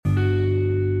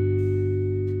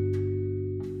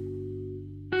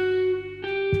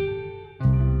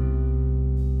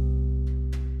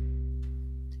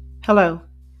Hello.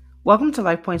 Welcome to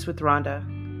Life Points with Rhonda,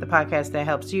 the podcast that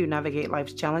helps you navigate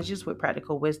life's challenges with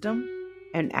practical wisdom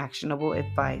and actionable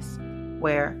advice,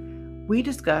 where we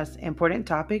discuss important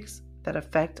topics that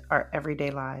affect our everyday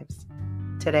lives.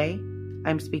 Today,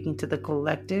 I'm speaking to the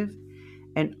collective,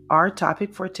 and our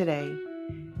topic for today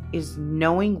is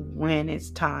knowing when it's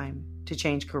time to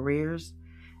change careers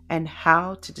and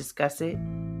how to discuss it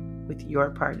with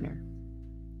your partner.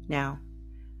 Now,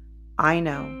 I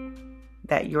know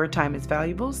that your time is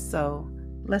valuable, so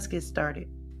let's get started.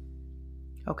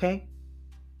 Okay?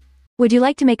 Would you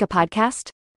like to make a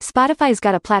podcast? Spotify's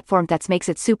got a platform that makes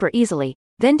it super easily,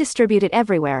 then distribute it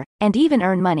everywhere, and even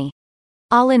earn money.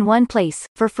 All in one place,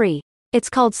 for free. It's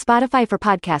called Spotify for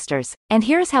Podcasters, and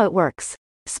here's how it works.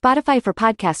 Spotify for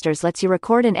Podcasters lets you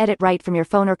record and edit right from your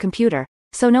phone or computer,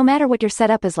 so no matter what your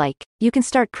setup is like, you can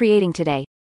start creating today.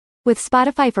 With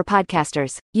Spotify for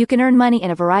Podcasters, you can earn money in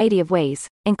a variety of ways,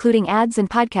 including ads and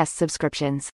podcast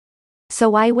subscriptions. So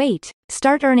why wait?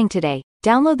 Start earning today.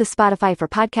 Download the Spotify for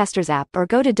Podcasters app or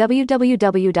go to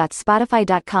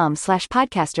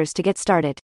www.spotify.com/podcasters to get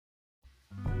started.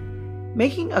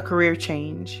 Making a career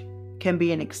change can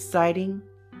be an exciting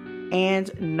and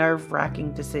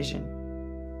nerve-wracking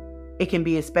decision. It can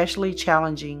be especially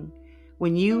challenging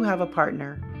when you have a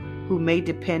partner who may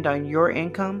depend on your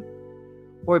income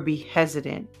or be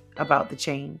hesitant about the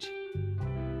change.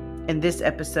 In this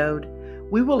episode,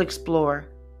 we will explore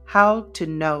how to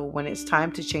know when it's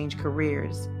time to change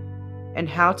careers and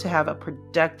how to have a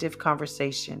productive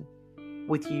conversation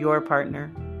with your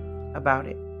partner about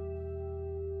it.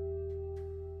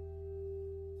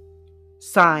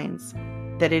 Signs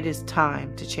that it is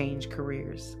time to change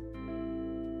careers.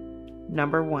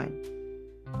 Number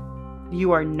 1,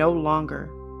 you are no longer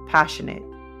passionate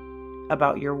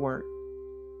about your work.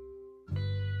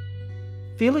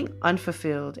 Feeling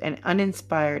unfulfilled and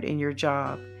uninspired in your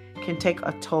job can take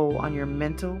a toll on your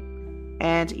mental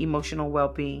and emotional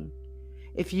well-being.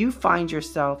 If you find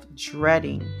yourself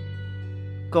dreading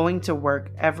going to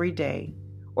work every day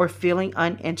or feeling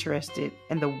uninterested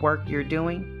in the work you're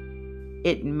doing,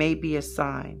 it may be a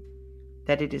sign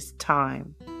that it is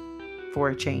time for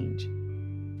a change.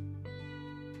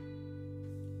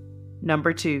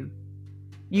 Number 2,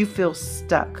 you feel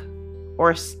stuck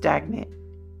or stagnant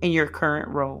in your current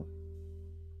role.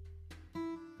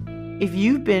 If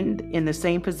you've been in the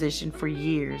same position for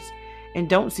years and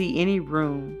don't see any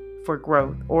room for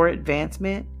growth or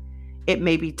advancement, it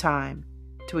may be time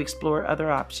to explore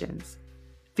other options.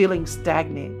 Feeling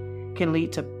stagnant can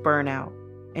lead to burnout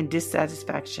and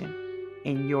dissatisfaction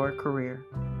in your career.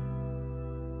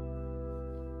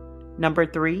 Number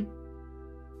 3,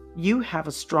 you have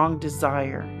a strong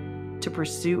desire to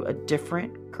pursue a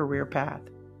different career path.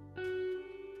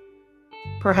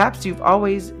 Perhaps you've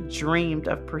always dreamed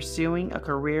of pursuing a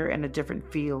career in a different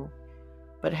field,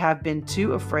 but have been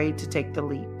too afraid to take the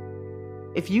leap.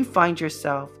 If you find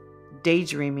yourself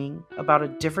daydreaming about a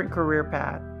different career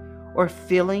path or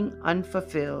feeling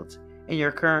unfulfilled in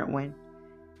your current one,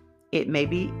 it may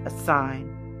be a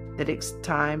sign that it's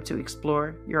time to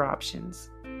explore your options.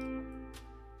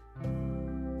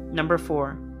 Number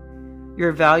 4,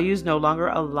 your values no longer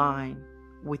align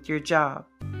with your job.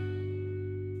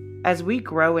 As we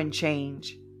grow and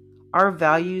change, our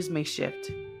values may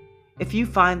shift. If you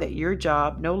find that your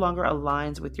job no longer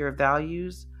aligns with your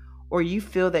values, or you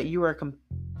feel that you are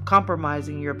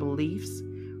compromising your beliefs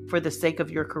for the sake of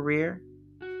your career,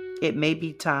 it may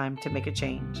be time to make a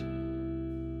change.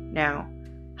 Now,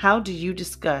 how do you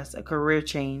discuss a career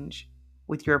change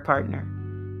with your partner?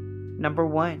 Number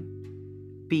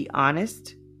 1, be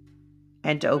honest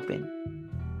and open.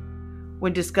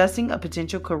 When discussing a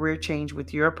potential career change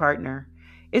with your partner,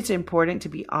 it's important to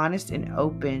be honest and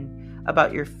open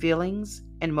about your feelings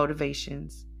and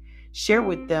motivations. Share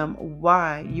with them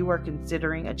why you are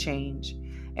considering a change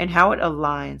and how it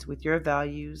aligns with your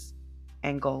values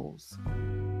and goals.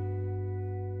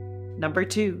 Number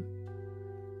 2,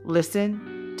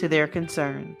 listen to their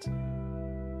concerns.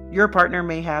 Your partner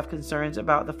may have concerns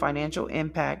about the financial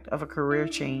impact of a career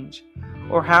change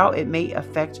or how it may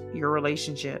affect your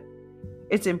relationship.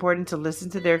 It's important to listen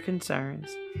to their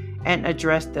concerns and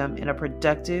address them in a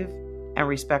productive and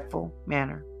respectful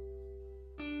manner.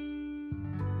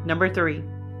 Number 3,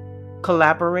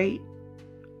 collaborate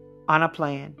on a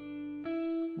plan.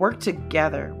 Work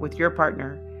together with your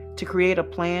partner to create a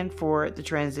plan for the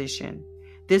transition.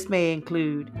 This may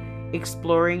include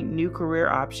exploring new career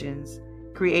options,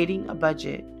 creating a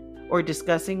budget, or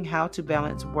discussing how to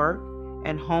balance work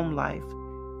and home life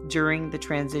during the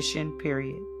transition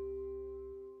period.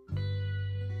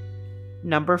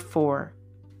 Number 4,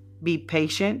 be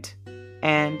patient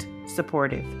and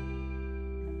supportive.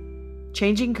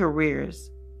 Changing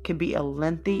careers can be a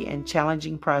lengthy and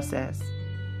challenging process.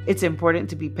 It's important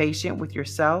to be patient with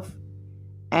yourself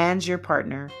and your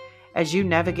partner as you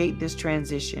navigate this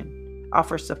transition.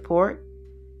 Offer support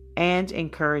and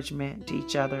encouragement to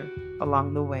each other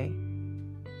along the way.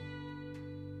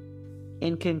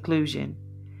 In conclusion,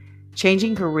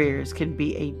 changing careers can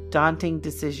be a daunting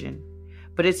decision,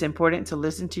 but it's important to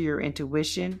listen to your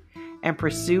intuition and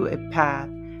pursue a path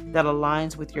that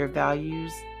aligns with your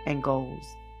values and goals.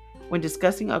 When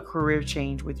discussing a career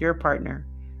change with your partner,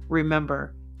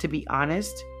 remember to be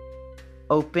honest,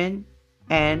 open,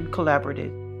 and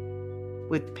collaborative.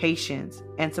 With patience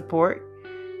and support,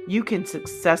 you can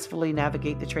successfully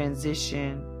navigate the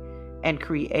transition and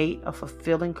create a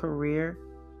fulfilling career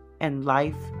and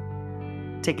life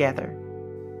together.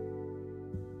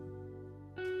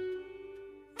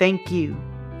 Thank you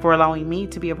for allowing me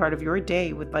to be a part of your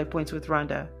day with Life Points with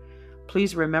Rhonda.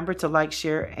 Please remember to like,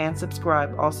 share, and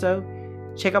subscribe. Also,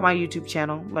 check out my YouTube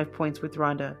channel, Life Points with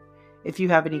Rhonda. If you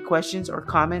have any questions or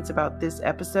comments about this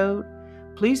episode,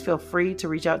 please feel free to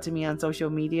reach out to me on social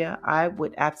media. I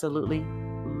would absolutely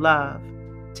love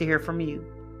to hear from you.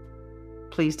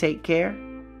 Please take care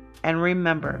and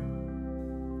remember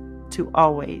to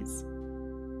always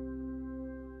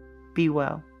be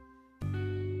well.